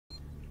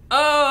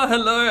Oh,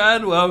 hello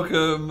and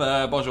welcome.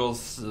 Bonjour,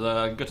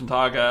 guten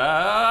Tag.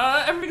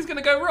 Everything's going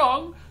to go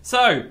wrong.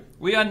 So,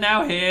 we are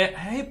now here.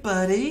 Hey,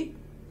 buddy.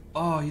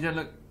 Oh, you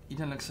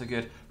don't look so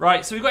good.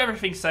 Right, so we've got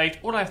everything saved.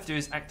 All I have to do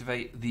is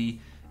activate the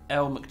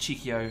El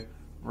McChicchio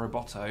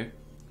Roboto.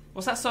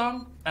 What's that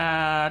song?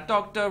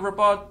 Doctor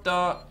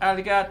Roboto,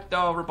 Alligator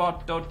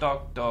Roboto,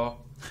 Doctor.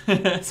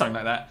 Something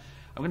like that.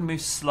 I'm going to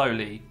move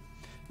slowly.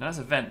 Now, there's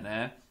a vent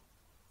there.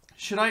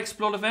 Should I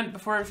explore the vent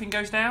before everything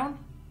goes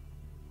down?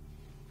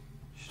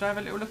 Should I have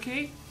a little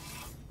looky?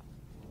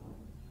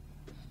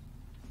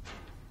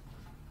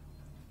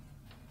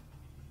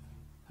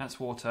 That's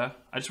water.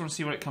 I just want to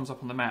see what it comes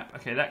up on the map.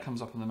 Okay, that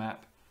comes up on the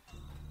map.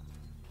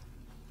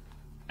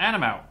 And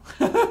I'm out.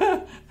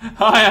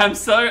 I am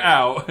so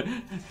out.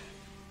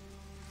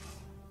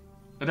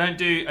 I don't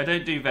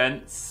do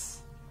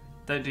vents.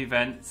 Don't do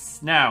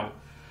vents. Now,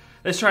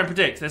 let's try and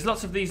predict. There's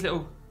lots of these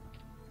little...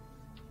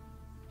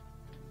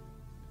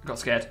 I got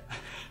scared.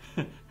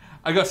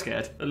 I got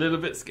scared. A little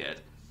bit scared.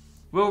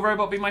 Will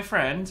robot be my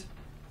friend?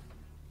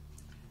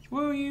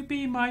 Will you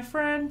be my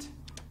friend?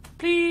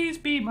 Please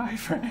be my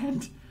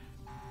friend.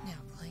 Now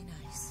play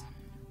nice.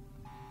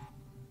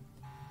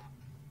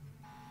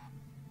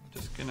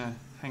 Just gonna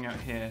hang out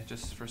here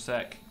just for a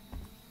sec.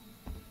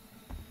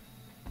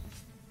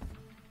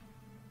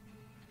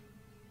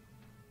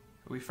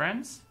 Are we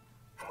friends?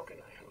 How can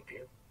I help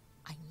you?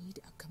 I need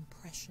a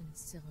compression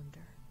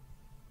cylinder.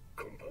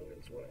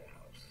 Components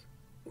warehouse.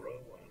 Row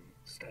 1,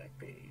 stack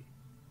B.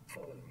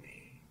 Follow me.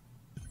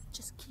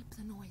 Just keep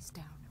the noise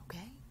down,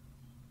 okay?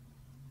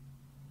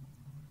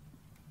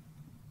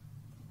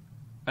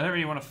 I don't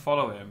really want to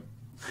follow him.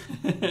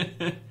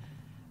 I'm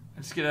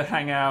just gonna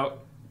hang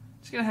out.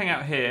 Just gonna hang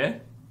out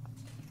here.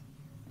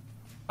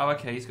 Oh,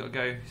 okay. He's got to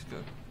go.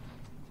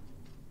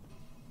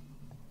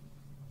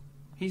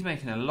 He's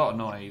making a lot of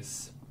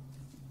noise.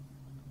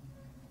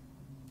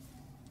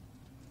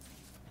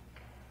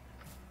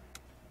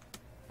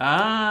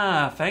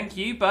 Ah, thank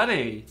you,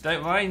 buddy.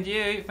 Don't mind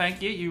you.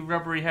 Thank you, you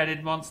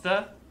rubbery-headed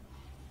monster.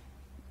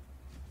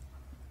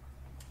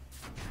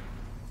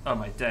 Oh,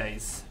 my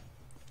days.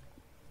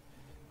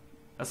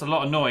 That's a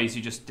lot of noise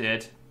you just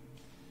did.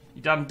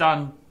 You done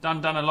a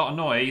lot of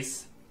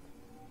noise.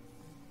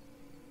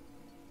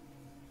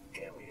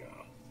 Here we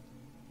are.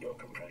 Your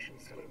compression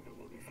cylinder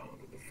will be found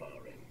at the far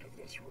end of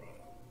this row.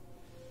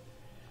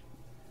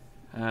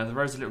 The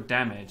row's a little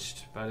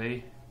damaged,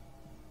 buddy.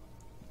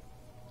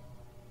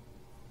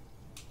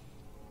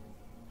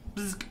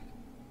 Bzz.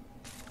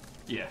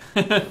 Yeah.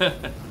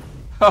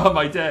 Oh,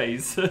 my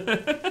days.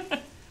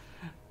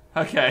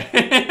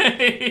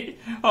 Okay.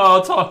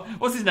 Oh, Tom.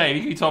 What's his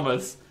name? He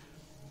Thomas.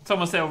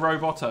 Thomas El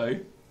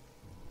Roboto.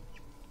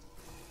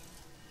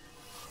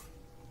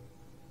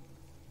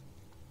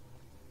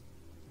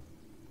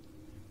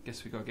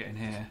 Guess we gotta get in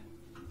here.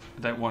 I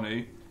don't want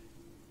to.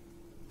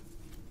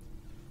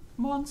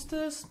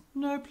 Monsters,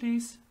 no,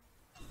 please.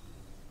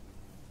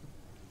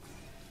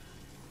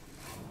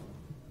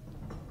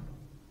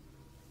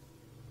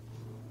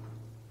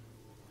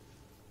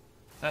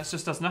 That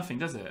just does nothing,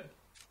 does it?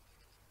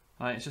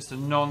 Like, it's just a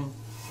non...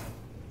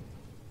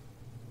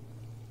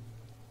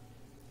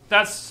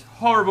 That's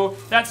horrible.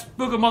 That's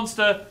Booger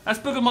Monster. That's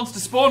Booger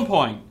Monster spawn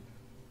point.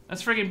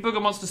 That's friggin'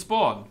 Booger Monster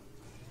spawn.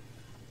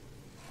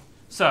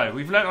 So,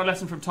 we've learnt our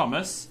lesson from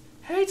Thomas.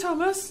 Hey,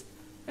 Thomas.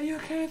 Are you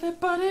okay there,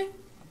 buddy?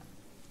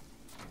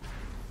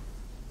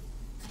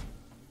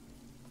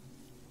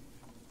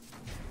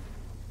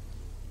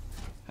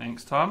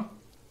 Thanks, Tom.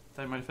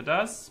 Don't mind if it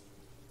does.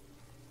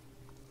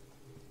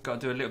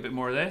 Got to do a little bit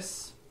more of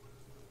this.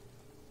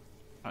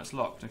 Oh, it's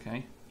locked.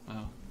 Okay.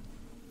 Oh,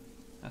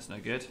 that's no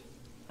good.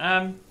 Did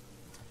I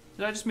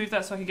just move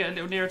that so I can get a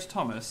little nearer to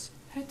Thomas?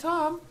 Hey,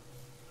 Tom.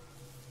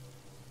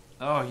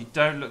 Oh, you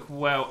don't look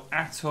well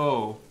at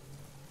all.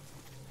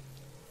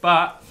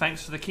 But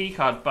thanks for the key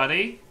card,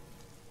 buddy.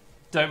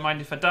 Don't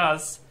mind if I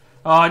does.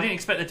 Oh, I didn't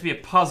expect there to be a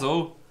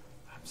puzzle.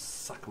 I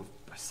suck with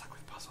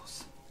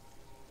puzzles.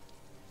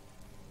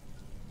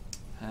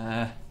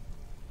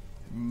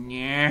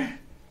 Yeah.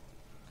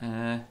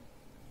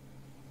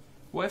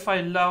 What if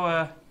I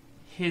lower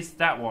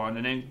that one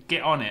and then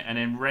get on it and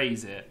then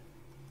raise it?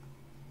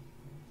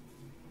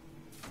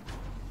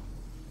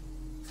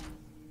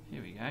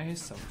 Here we go, here's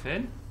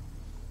something.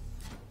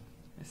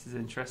 This is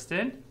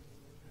interesting.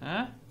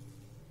 Huh?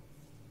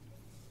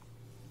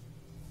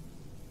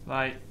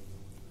 Like,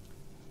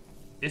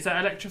 is that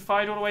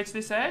electrified all the way to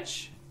this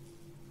edge?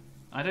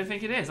 I don't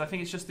think it is. I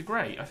think it's just the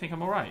grate. I think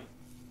I'm alright.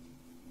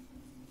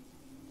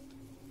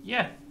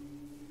 Yeah.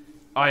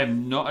 I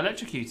am not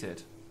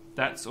electrocuted.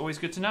 That's always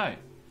good to know.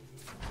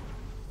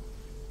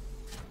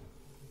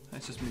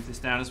 Let's just move this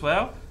down as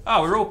well.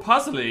 Oh, we're all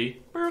puzzly.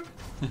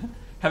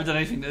 Haven't done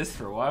anything to this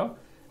for a while.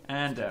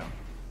 And down.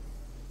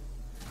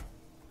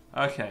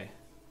 Okay.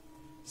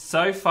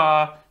 So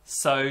far,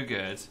 so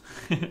good.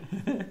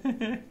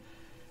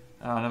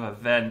 Oh, another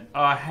vent.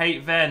 Oh, I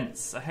hate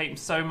vents. I hate them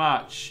so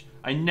much.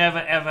 I never,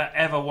 ever,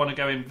 ever want to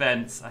go in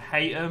vents. I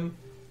hate them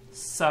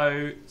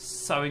so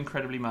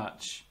incredibly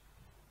much.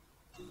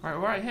 Right,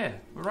 we're right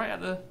here. We're right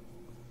at the...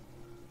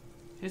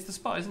 Here's the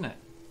spot, isn't it?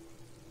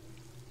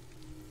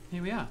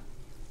 Here we are.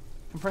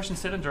 Compression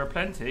cylinder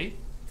aplenty.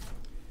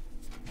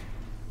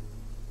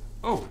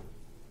 Oh!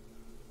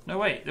 No,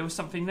 wait. There was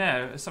something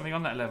there. There's something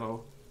on that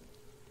level.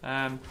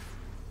 Oh,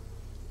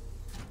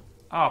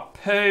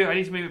 poo! I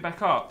need to move it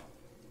back up.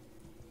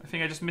 I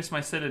think I just missed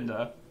my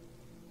cylinder.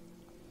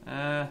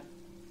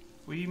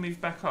 Will you move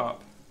back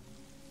up?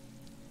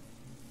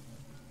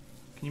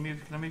 Can you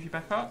move? Can I move you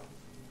back up?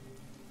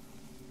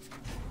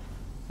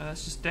 No,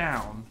 that's just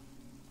down.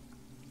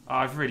 Oh,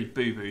 I've really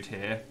boo-booed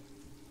here.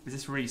 Is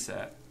this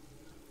reset?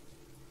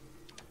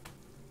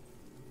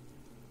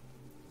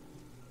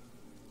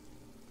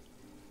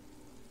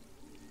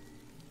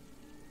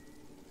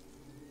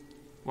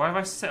 Why have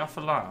I set off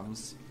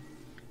alarms?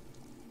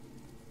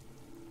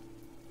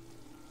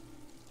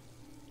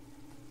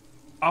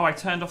 Oh, I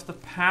turned off the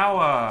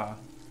power.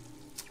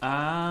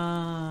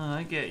 Ah,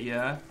 I get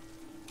ya.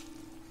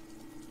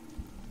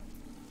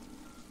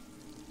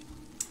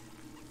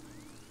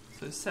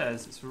 So it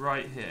says it's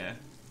right here.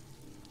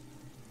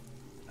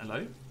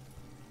 Hello?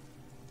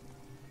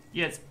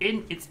 Yeah,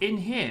 it's in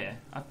here.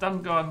 I've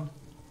done gone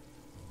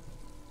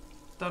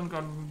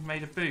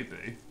made a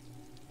boo-boo.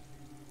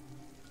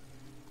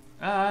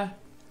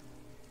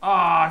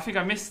 I think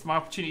I missed my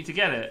opportunity to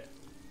get it.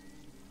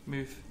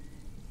 Move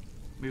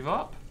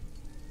up.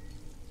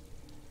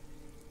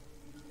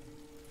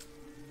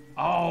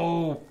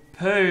 Oh,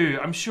 poo.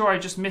 I'm sure I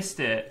just missed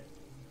it.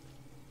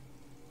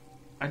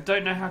 I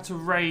don't know how to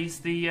raise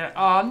the...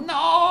 oh,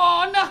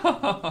 no!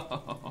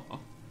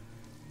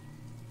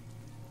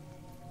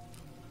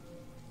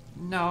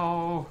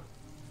 No!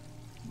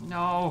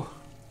 No!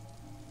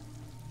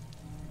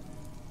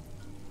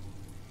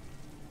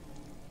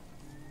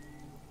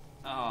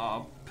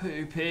 Oh,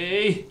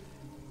 poopy!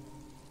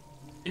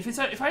 If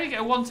I only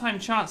get a one-time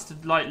chance to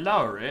like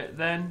lower it,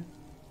 then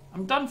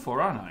I'm done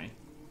for, aren't I?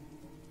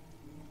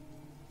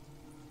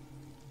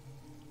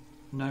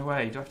 No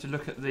way. Do I have to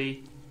look at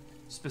the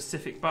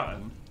specific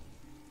button?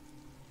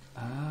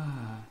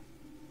 Ah.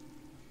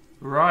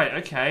 Right,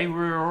 okay,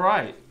 we're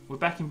alright. We're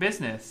back in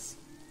business.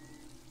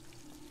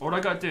 All I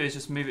gotta do is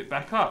just move it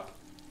back up.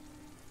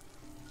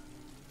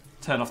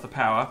 Turn off the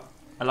power.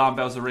 Alarm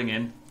bells are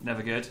ringing.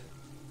 Never good.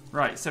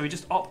 Right, so we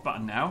just op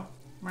button now.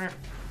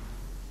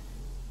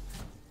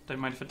 Don't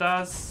mind if it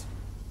does.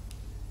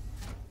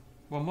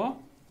 One more.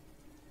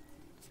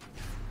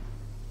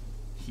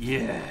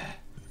 Yeah.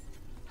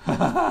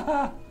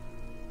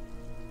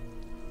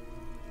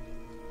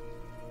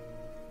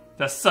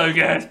 That's so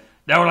good.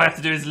 Now all I have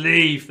to do is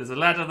leave. There's a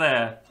ladder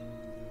there.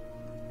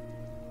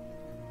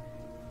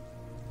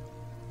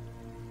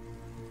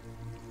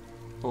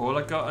 All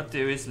I gotta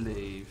do is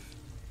leave.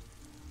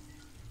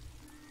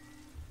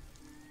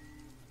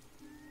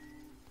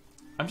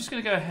 I'm just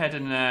gonna go ahead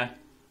and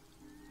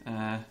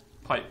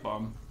pipe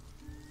bomb.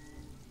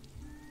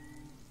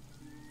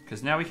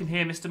 Because now we can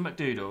hear Mr.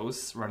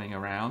 McDoodles running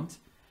around.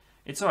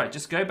 It's alright,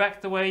 just go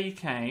back the way you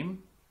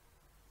came.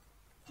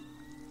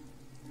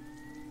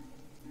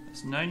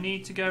 There's no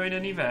need to go in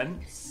any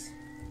vents.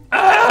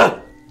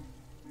 Ah!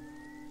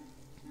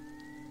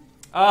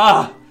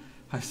 Ah!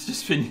 I've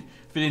just been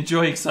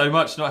enjoying so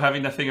much not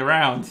having that thing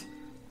around.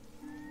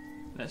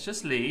 Let's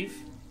just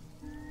leave.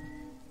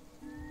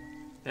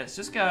 Let's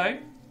just go.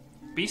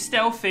 Be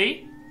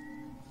stealthy.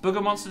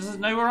 Booger Monster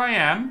doesn't know where I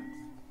am.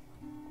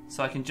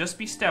 So I can just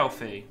be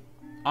stealthy.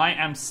 I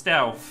am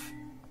stealth.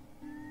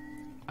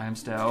 I am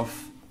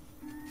stealth.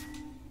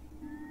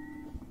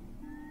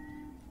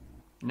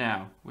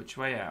 Now, which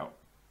way out?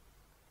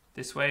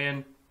 This way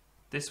and...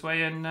 This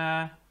way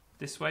and...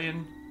 this way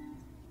and...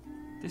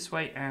 This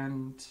way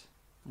and...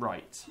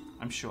 Right,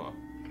 I'm sure.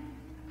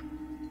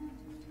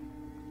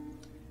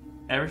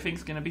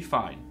 Everything's gonna be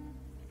fine.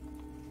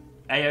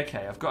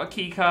 A-okay, I've got a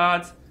key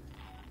card.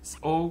 It's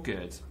all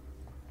good.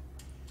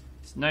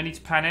 There's no need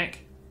to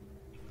panic.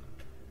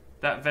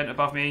 That vent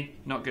above me,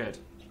 not good.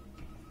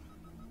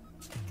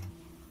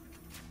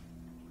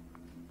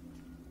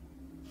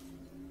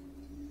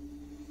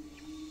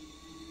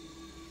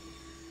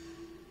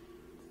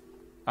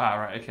 Ah,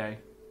 right, okay.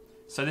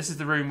 So this is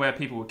the room where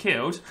people were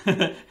killed,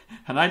 and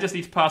I just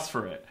need to pass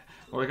through it.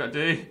 All I got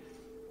to do,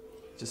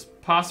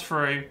 just pass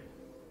through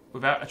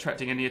without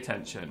attracting any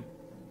attention.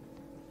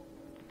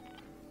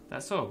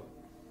 That's all.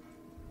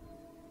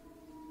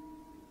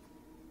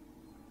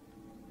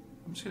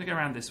 I'm just going to go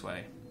around this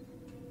way.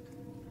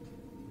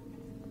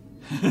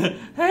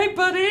 Hey,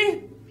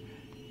 buddy!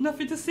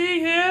 Nothing to see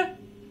here.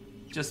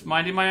 Just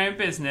minding my own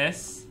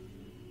business.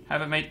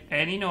 Haven't made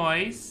any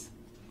noise.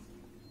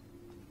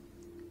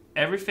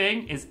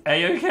 Everything is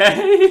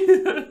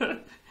A-okay.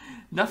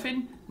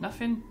 Nothing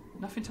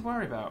to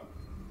worry about.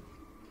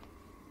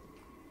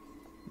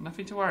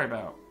 Nothing to worry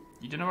about.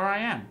 You don't know where I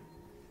am.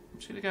 I'm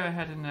just going to go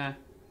ahead and... there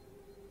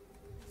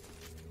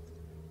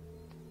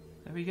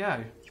we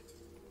go.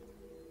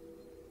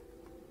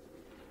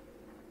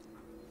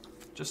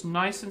 Just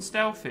nice and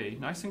stealthy.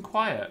 Nice and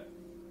quiet.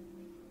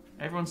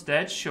 Everyone's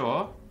dead,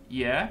 sure.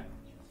 Yeah.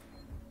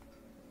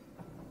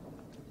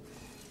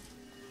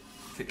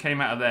 it came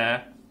out of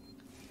there,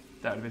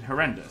 that would have been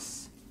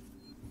horrendous.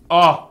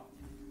 Oh!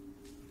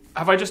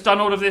 Have I just done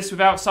all of this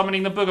without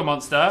summoning the booger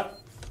monster?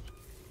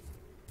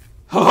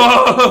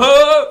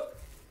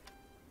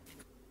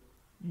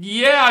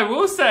 Yeah, I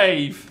will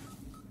save!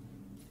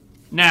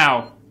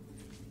 Now,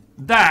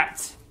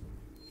 that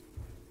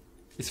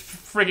is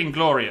friggin'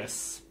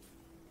 glorious.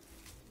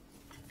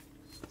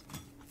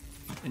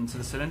 Into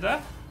the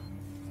cylinder.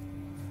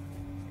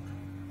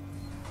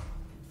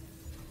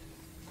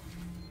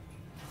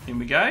 In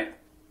we go.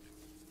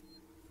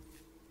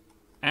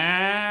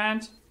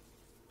 And...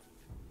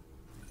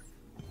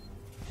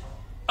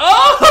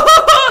 Oh!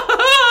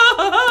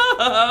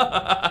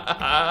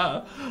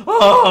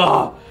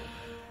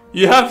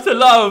 You have to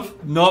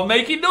love not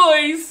making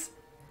noise.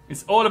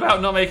 It's all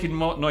about not making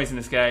noise in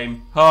this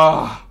game.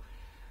 Oh,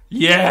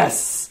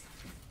 yes.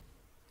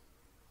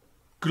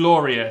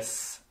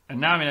 Glorious. And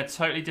now I'm in a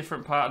totally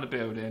different part of the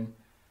building.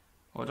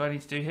 What do I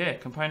need to do here?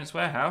 Components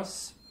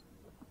warehouse.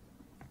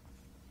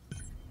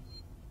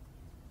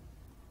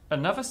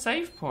 Another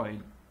save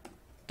point.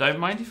 Don't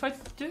mind if I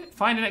do it.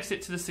 Find an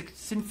exit to the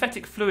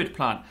synthetic fluid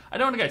plant. I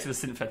don't want to go to the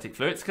synthetic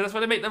fluids because that's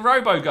where they make the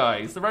robo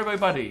guys, the robo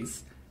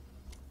buddies.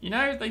 You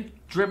know, they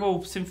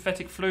dribble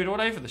synthetic fluid all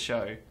over the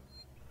show.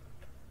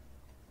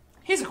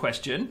 Here's a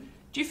question.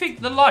 Do you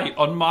think the light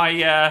on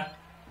my...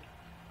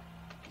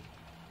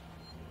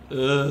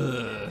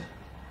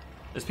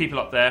 There's people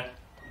up there.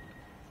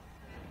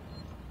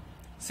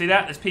 See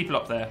that? There's people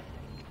up there.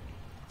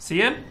 See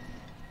him?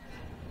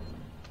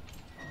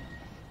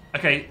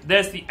 Okay,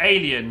 there's the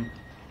alien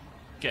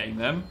getting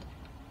them.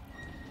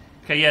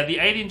 Okay, yeah, the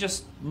alien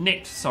just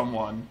nicked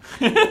someone.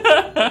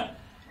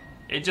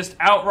 It just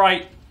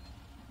outright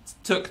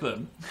took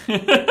them.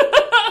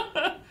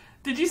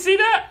 Did you see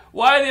that?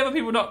 Why are the other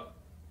people not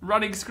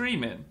running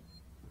screaming?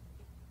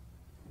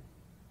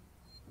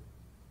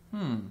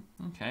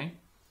 Okay.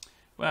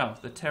 Well,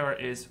 the terror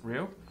is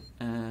real.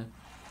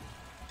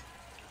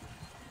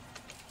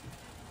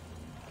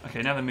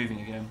 Okay, now they're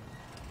moving again.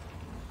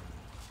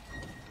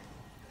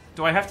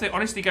 Do I have to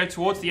honestly go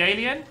towards the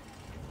alien?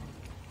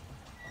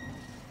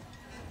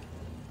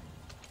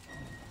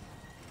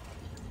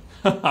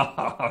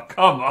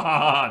 Come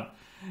on!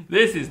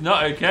 This is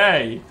not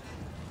okay.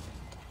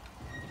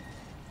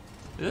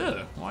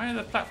 Ugh, why are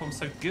the platforms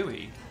so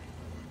gooey?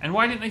 And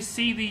why didn't they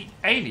see the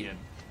alien?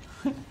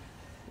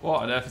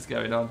 What on earth is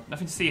going on?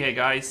 Nothing to see here,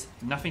 guys.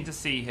 Nothing to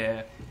see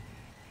here.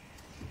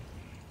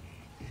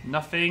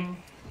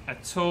 Nothing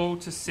at all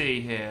to see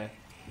here.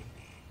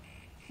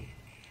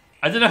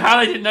 I don't know how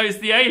they didn't notice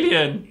the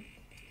alien.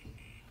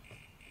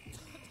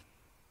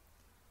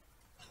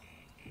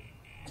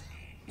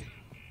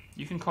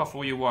 You can cough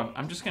all you want.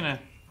 I'm just gonna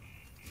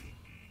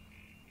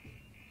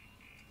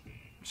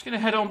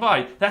head on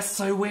by. That's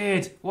so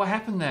weird. What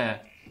happened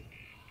there?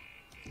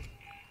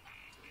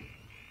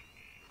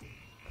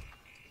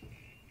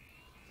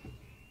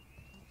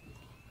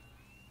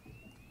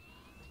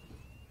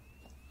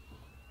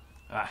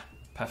 Ah,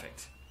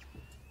 perfect.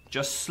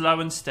 Just slow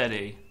and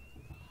steady.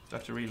 Do I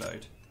have to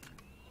reload?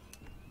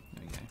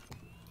 There we go.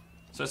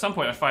 So at some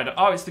point I find out,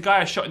 oh, it's the guy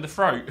I shot in the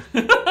throat.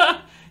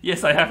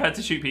 Yes, I have had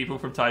to shoot people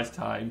from time to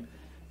time.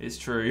 It's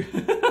true.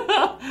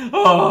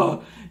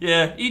 Oh,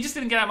 yeah. He just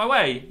didn't get out of my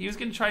way. He was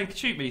going to try and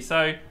shoot me,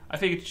 so I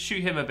figured to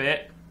shoot him a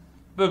bit.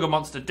 Booger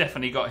Monster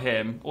definitely got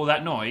him. All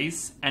that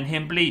noise and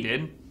him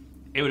bleeding,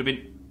 it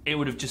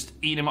would have just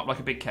eaten him up like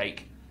a big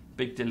cake.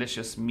 Big,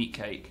 delicious meat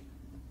cake.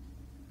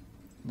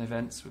 No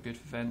vents. We're good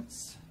for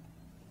vents.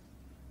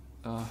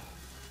 I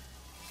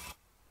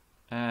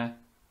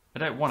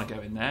don't want to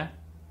go in there.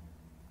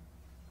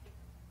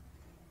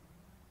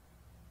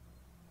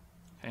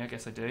 Okay, I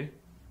guess I do.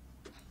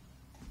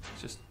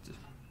 It's just...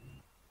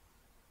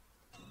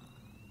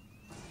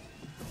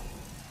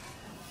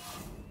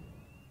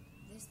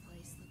 This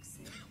place looks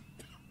sick.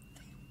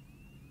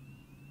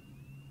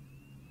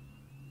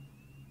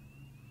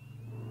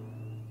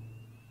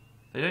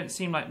 They don't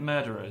seem like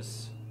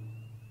murderers.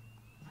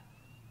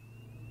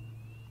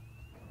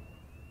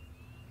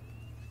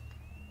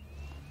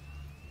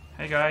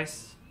 Hey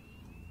guys.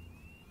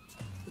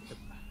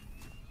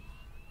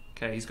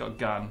 Okay, he's got a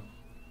gun.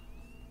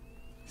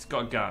 He's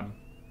got a gun.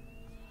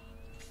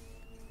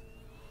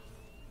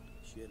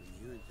 Shit, I'm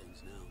hearing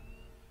things now.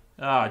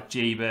 Ah,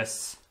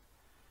 Jeebus.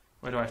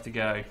 Where do I have to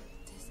go?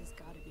 This has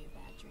got to be a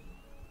bad dream.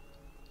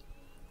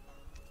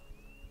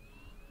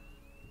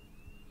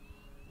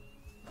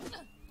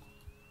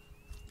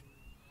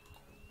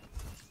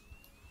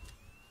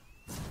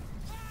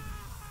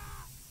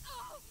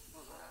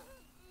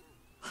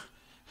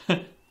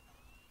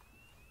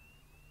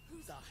 Who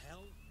the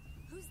hell?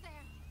 Who's there?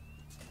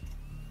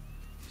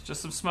 It's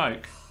just some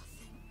smoke.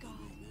 Thank God.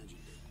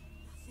 Imagined it.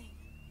 Nothing.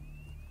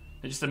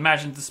 I just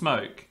imagined the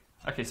smoke.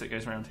 Okay, so it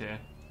goes around here.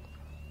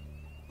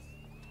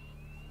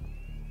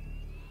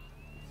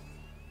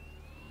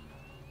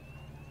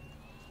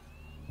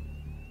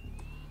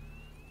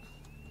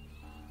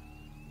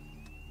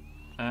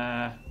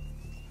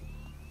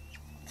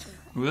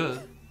 Whoa.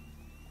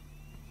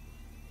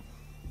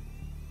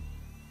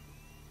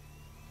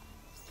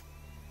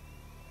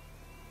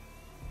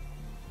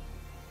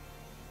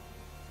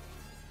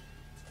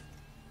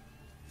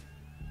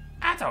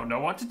 don't know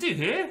what to do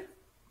here.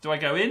 Do I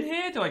go in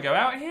here? Do I go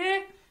out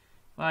here?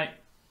 Like,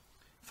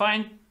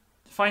 find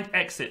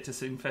exit to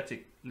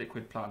synthetic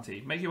liquid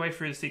planty. Make your way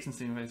through the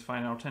sequencing phase.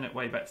 Find an alternate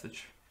way back to the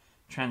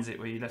transit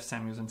where you left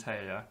Samuels and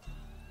Taylor.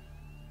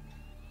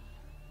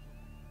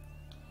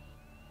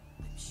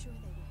 I'm sure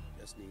they will.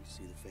 Just need to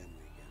see the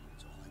family again.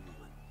 That's all I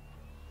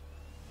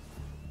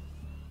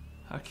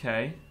want.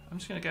 Okay, I'm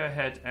just going to go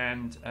ahead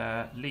and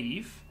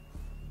leave.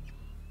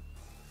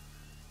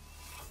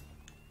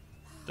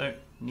 Don't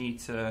need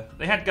to...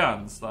 They had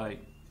guns, like...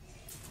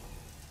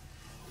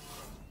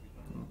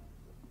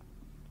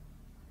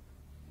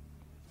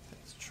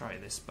 Let's try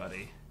this,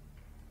 buddy.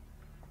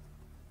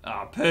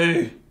 Ah,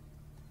 poo!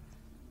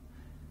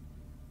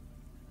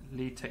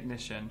 Lead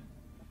technician.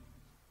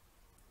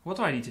 What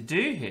do I need to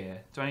do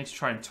here? Do I need to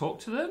try and talk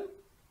to them?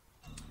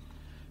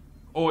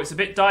 Or it's a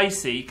bit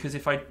dicey, because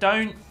if I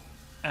don't...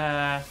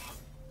 I'm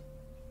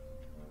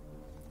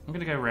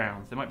going to go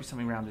round. There might be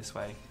something round this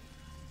way.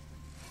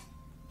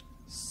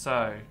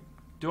 So,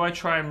 do I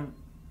try and,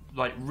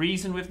 like,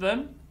 reason with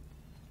them?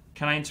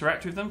 Can I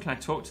interact with them? Can I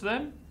talk to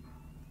them?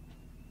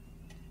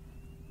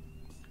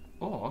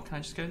 Or can I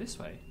just go this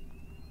way?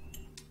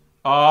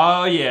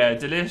 Oh, yeah,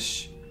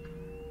 delish.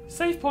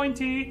 Save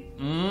pointy.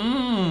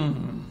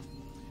 Mmm.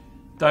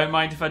 Don't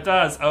mind if I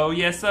does. Oh,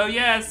 yes, oh,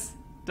 yes.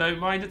 Don't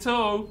mind at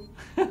all.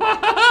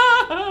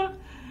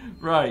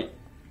 Right.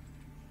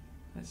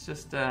 Let's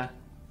just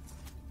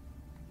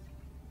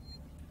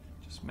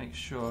make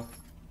sure.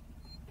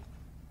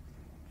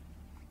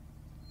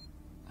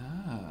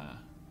 Ah.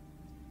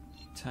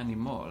 Turning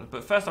more.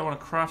 But first I want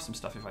to craft some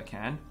stuff if I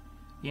can.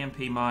 EMP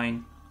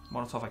mine.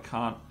 Molotov I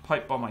can't.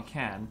 Pipe bomb I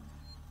can.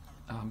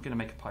 Oh, I'm going to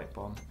make a pipe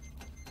bomb.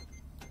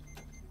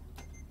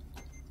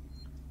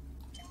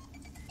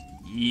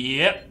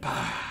 Yep.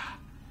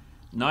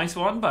 Nice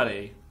one,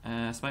 buddy.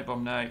 Smoke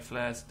bomb, no.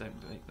 Flares, don't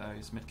make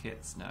those.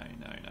 Medkits, no.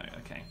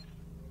 Okay.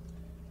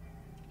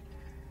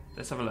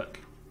 Let's have a look.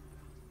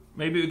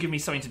 Maybe it would give me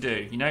something to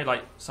do. You know,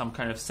 like some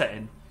kind of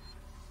setting.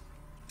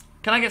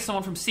 Can I get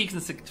someone from Seekers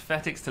and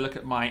Synthetics to look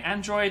at my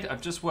Android?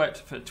 I've just worked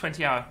for a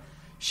 20-hour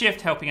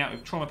shift helping out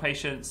with trauma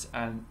patients,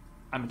 and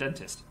I'm a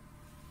dentist.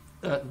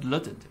 The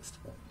dentist.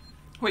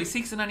 Wait,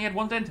 Seekers only had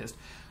one dentist.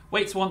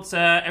 Waits wants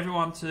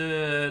everyone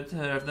to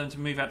them to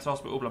move out to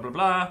hospital, blah, blah,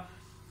 blah.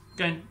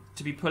 Going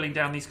to be pulling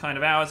down these kind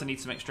of hours. I need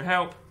some extra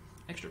help.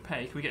 Extra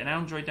pay. Can we get an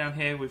Android down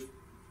here with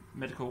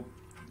medical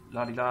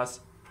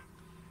la-di-las?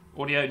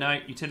 Audio, no.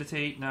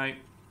 Utility, no.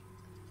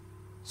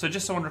 So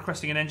just someone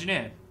requesting an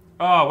engineer.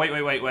 Oh, wait.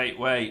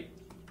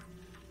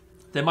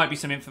 There might be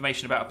some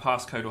information about a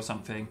passcode or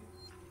something.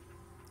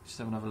 Just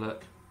have another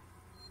look.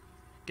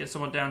 Get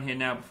someone down here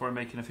now before I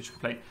make an official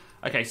complaint.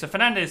 Okay, so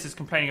Fernandez is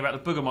complaining about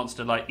the booger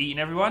monster, like, eating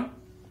everyone.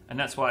 And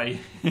that's why...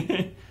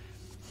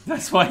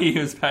 that's why he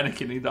was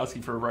panicking and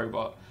asking for a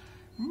robot.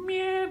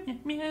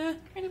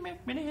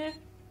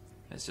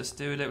 Let's just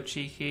do a little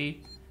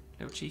cheeky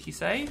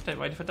save. Don't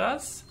mind if it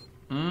does.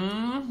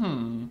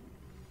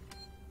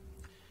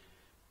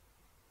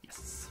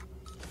 Yes.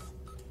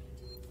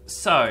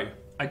 So,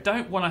 I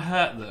don't want to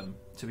hurt them,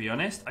 to be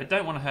honest. I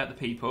don't want to hurt the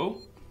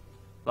people.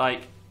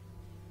 Like,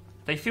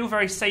 they feel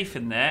very safe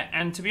in there.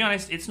 And to be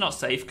honest, it's not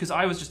safe because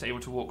I was just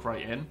able to walk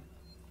right in.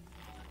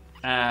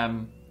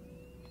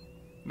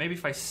 Maybe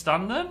if I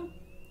stun them?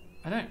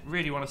 I don't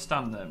really want to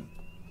stun them.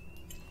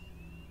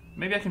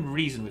 Maybe I can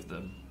reason with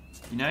them.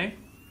 You know?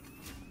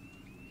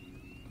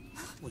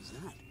 What's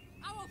that?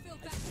 I won't feel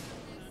bad.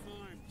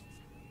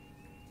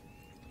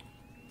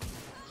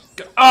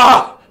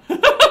 Ah!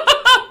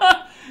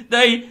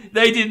 They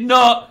did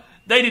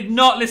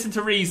not listen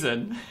to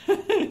reason.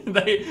 they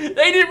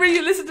didn't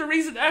really listen to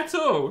reason at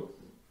all.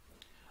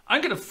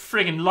 I'm gonna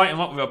friggin' light them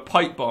up with a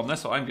pipe bomb.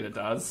 That's what I'm gonna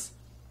does.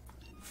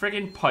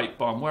 Friggin' pipe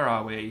bomb. Where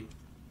are we?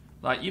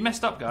 Like, you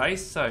messed up,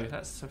 guys. So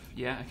that's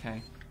yeah,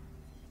 okay.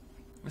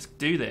 Let's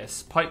do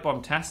this. Pipe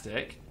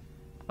bomb-tastic.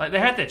 Like, they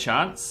had their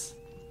chance.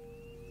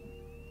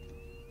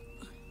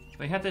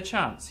 They had their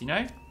chance, you know?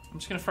 I'm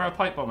just gonna throw a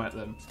pipe bomb at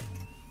them.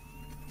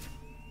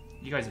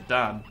 You guys are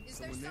done. Is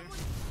there someone?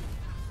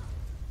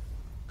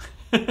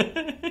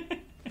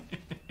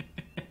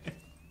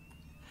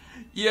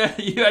 Yeah,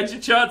 you had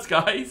your chance,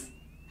 guys.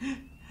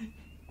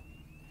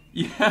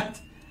 You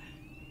had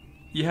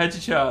your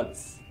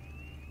chance.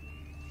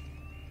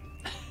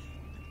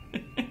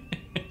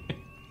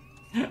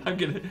 I'm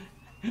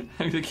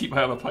gonna keep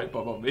my other pipe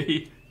bomb on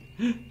me.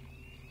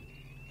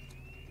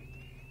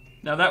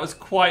 Now that was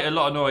quite a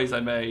lot of noise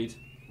I made.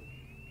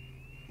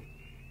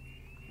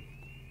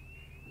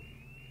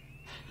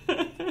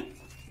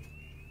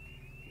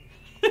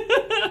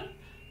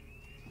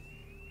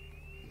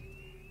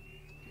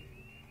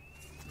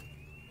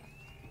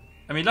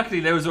 I mean, luckily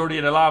there was already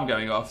an alarm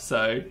going off,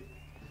 so...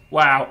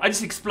 Wow, I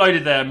just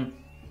exploded them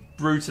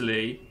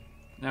brutally.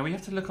 Now we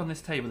have to look on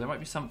this table. There might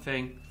be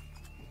something...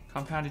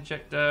 Compound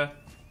injector.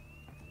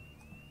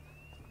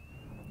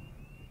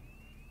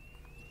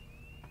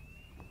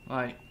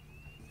 Right.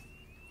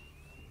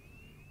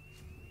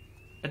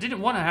 I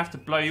didn't want to have to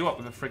blow you up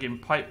with a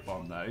friggin' pipe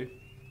bomb, though.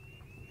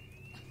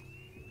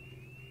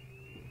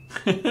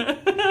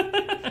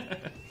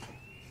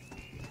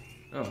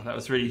 Oh, that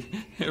was really,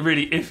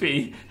 really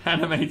iffy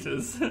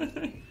animators.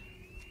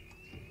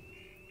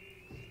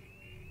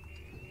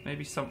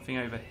 Maybe something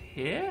over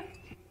here?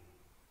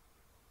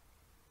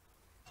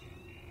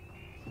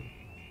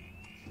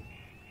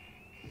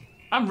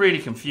 I'm really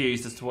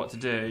confused as to what to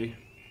do.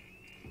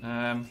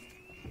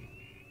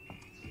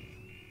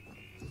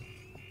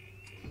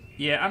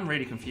 Yeah, I'm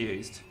really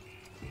confused.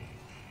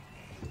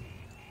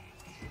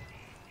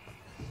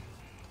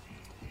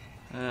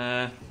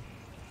 Oh,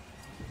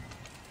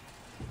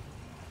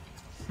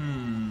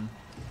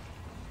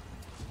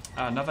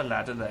 another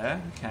ladder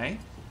there. Okay.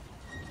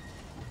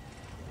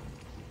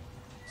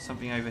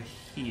 Something over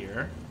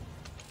here.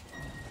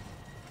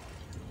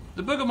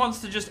 The booger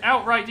monster just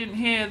outright didn't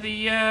hear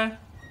the,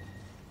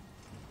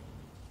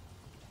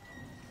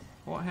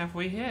 What have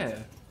we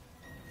here?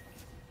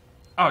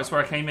 Oh, it's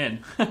where I came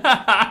in.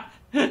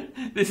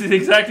 This is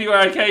exactly where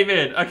I came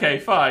in. Okay,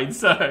 fine.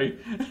 So,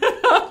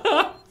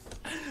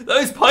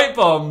 those pipe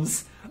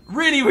bombs,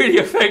 really, really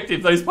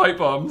effective. Those pipe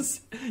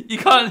bombs. You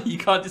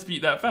can't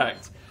dispute that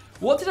fact.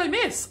 What did I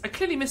miss? I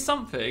clearly missed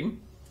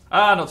something.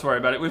 Not to worry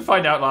about it. We'll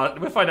find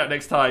out. We'll find out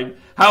next time.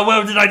 How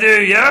well did I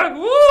do? Yeah.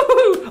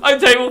 Woo! I'm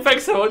Table.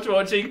 Thanks so much for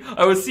watching.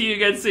 I will see you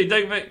again soon.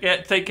 Don't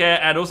forget. Take care,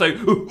 and also.